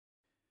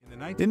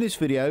In this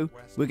video,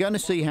 we're going to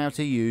see how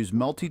to use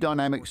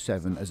MultiDynamics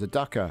 7 as a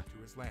ducker.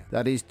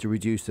 That is to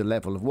reduce the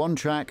level of one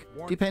track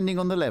depending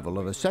on the level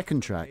of a second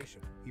track.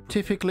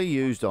 Typically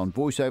used on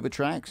voiceover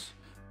tracks,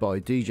 by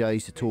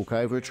DJs to talk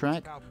over a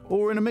track,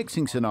 or in a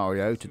mixing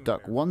scenario to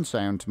duck one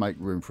sound to make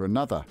room for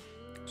another,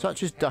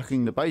 such as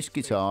ducking the bass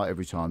guitar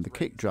every time the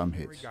kick drum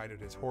hits.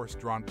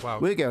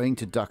 We're going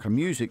to duck a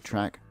music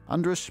track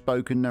under a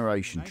spoken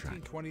narration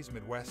track.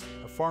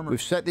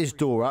 We've set this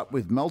DAW up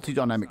with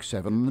MultiDynamics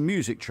 7 on the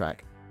music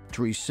track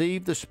to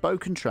receive the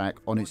spoken track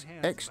on its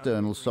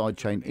external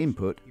sidechain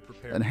input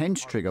and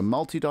hence trigger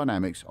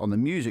MultiDynamics on the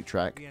music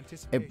track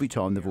every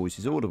time the voice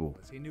is audible.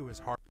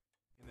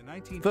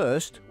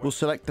 First, we'll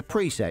select the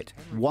preset,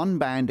 one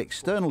band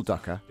external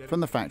ducker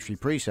from the factory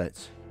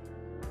presets.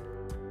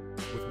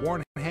 With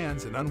worn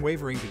hands and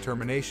unwavering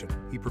determination,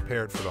 he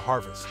prepared for the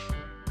harvest.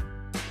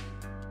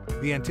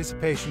 The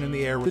anticipation in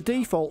the air. The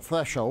default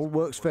threshold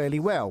works fairly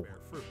well,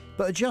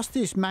 but adjust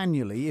this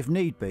manually if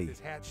need be.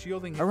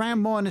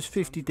 Around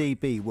 -50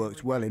 dB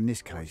works well in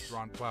this case.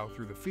 Plow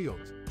through the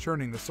fields,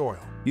 churning the soil.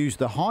 Use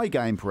the high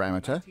gain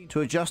parameter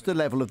to adjust the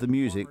level of the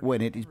music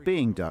when it is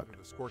being ducked.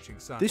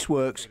 This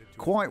works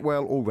quite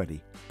well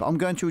already, but I'm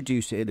going to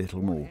reduce it a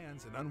little more.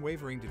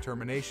 Unwavering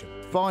determination.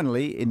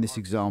 Finally, in this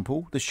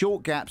example, the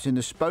short gaps in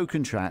the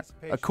spoken track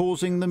are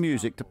causing the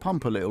music to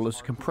pump a little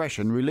as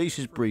compression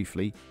releases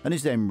briefly and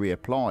is then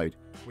reapplied.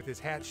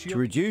 To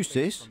reduce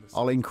this,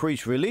 I'll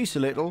increase release a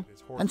little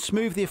and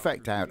smooth the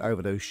effect out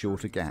over those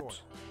shorter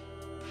gaps.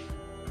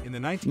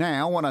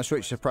 Now, when I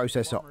switch the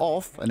processor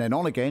off and then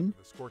on again,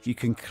 you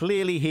can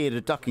clearly hear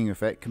the ducking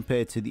effect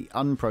compared to the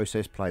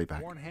unprocessed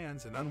playback. Worn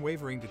hands and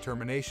unwavering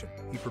determination,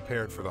 he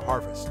prepared for the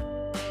harvest.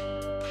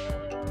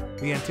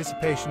 The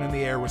anticipation in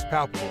the air was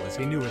palpable as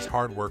he knew his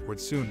hard work would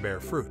soon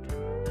bear fruit.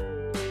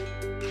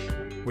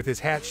 With his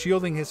hat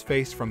shielding his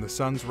face from the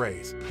sun's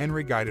rays,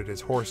 Henry guided his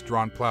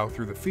horse-drawn plow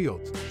through the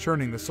fields,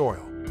 churning the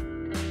soil.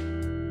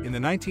 In the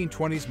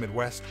 1920s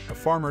Midwest, a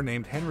farmer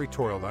named Henry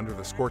toiled under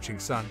the scorching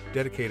sun,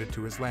 dedicated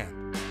to his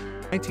land.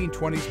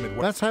 1920s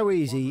Midwest. That's how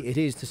easy it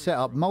is to set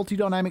up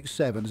MultiDynamics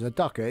 7 as a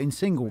ducker in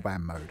single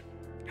band mode.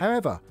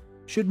 However,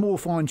 should more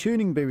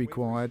fine-tuning be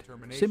required,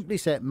 simply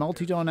set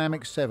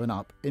MultiDynamics 7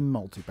 up in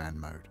multiband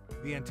mode.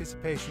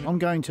 I'm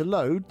going to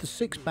load the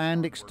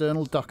 6-band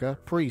external ducker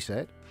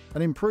preset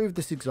and improve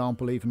this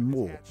example even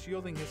more.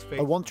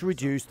 I want to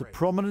reduce the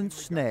prominent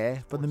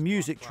snare from the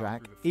music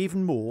track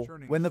even more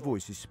when the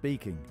voice is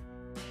speaking.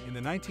 In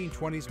the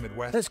 1920s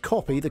Midwest, let's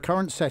copy the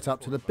current setup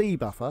to the B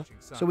buffer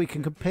so we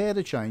can compare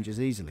the changes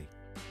easily.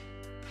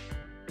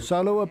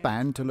 Solo a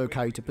band to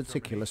locate a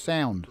particular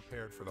sound.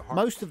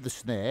 Most of the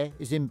snare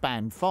is in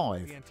band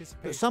 5,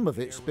 but some of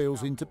it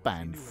spills into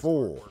band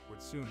 4.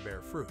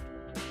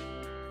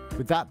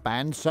 With that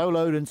band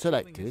soloed and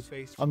selected,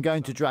 I'm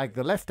going to drag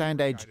the left-hand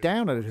edge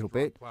down a little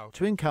bit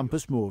to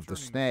encompass more of the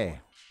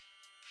snare.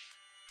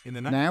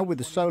 Now, with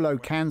the solo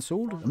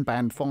cancelled and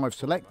band 5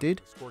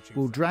 selected,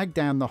 we'll drag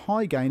down the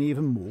high gain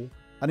even more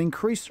and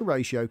increase the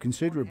ratio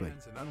considerably.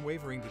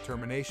 Unwavering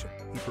determination,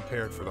 he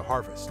prepared for the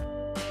harvest.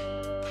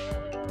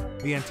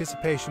 The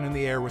anticipation in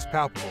the air was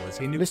palpable as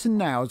he knew. Listen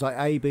now as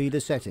I A/B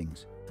the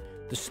settings.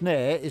 The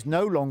snare is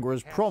no longer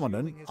as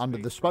prominent under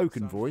the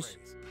spoken voice,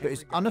 but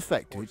is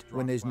unaffected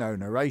when there's no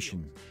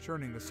narration.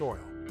 Churning the soil.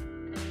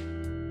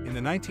 In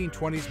the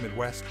 1920s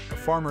Midwest, a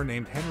farmer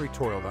named Henry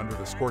toiled under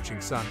the scorching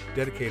sun,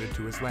 dedicated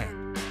to his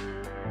land.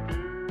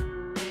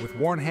 With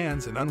worn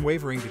hands and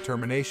unwavering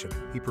determination,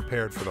 he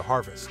prepared for the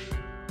harvest.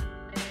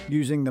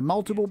 Using the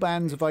multiple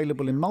bands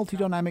available in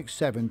MultiDynamics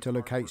 7 to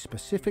locate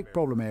specific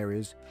problem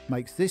areas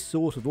makes this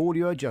sort of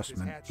audio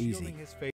adjustment easy.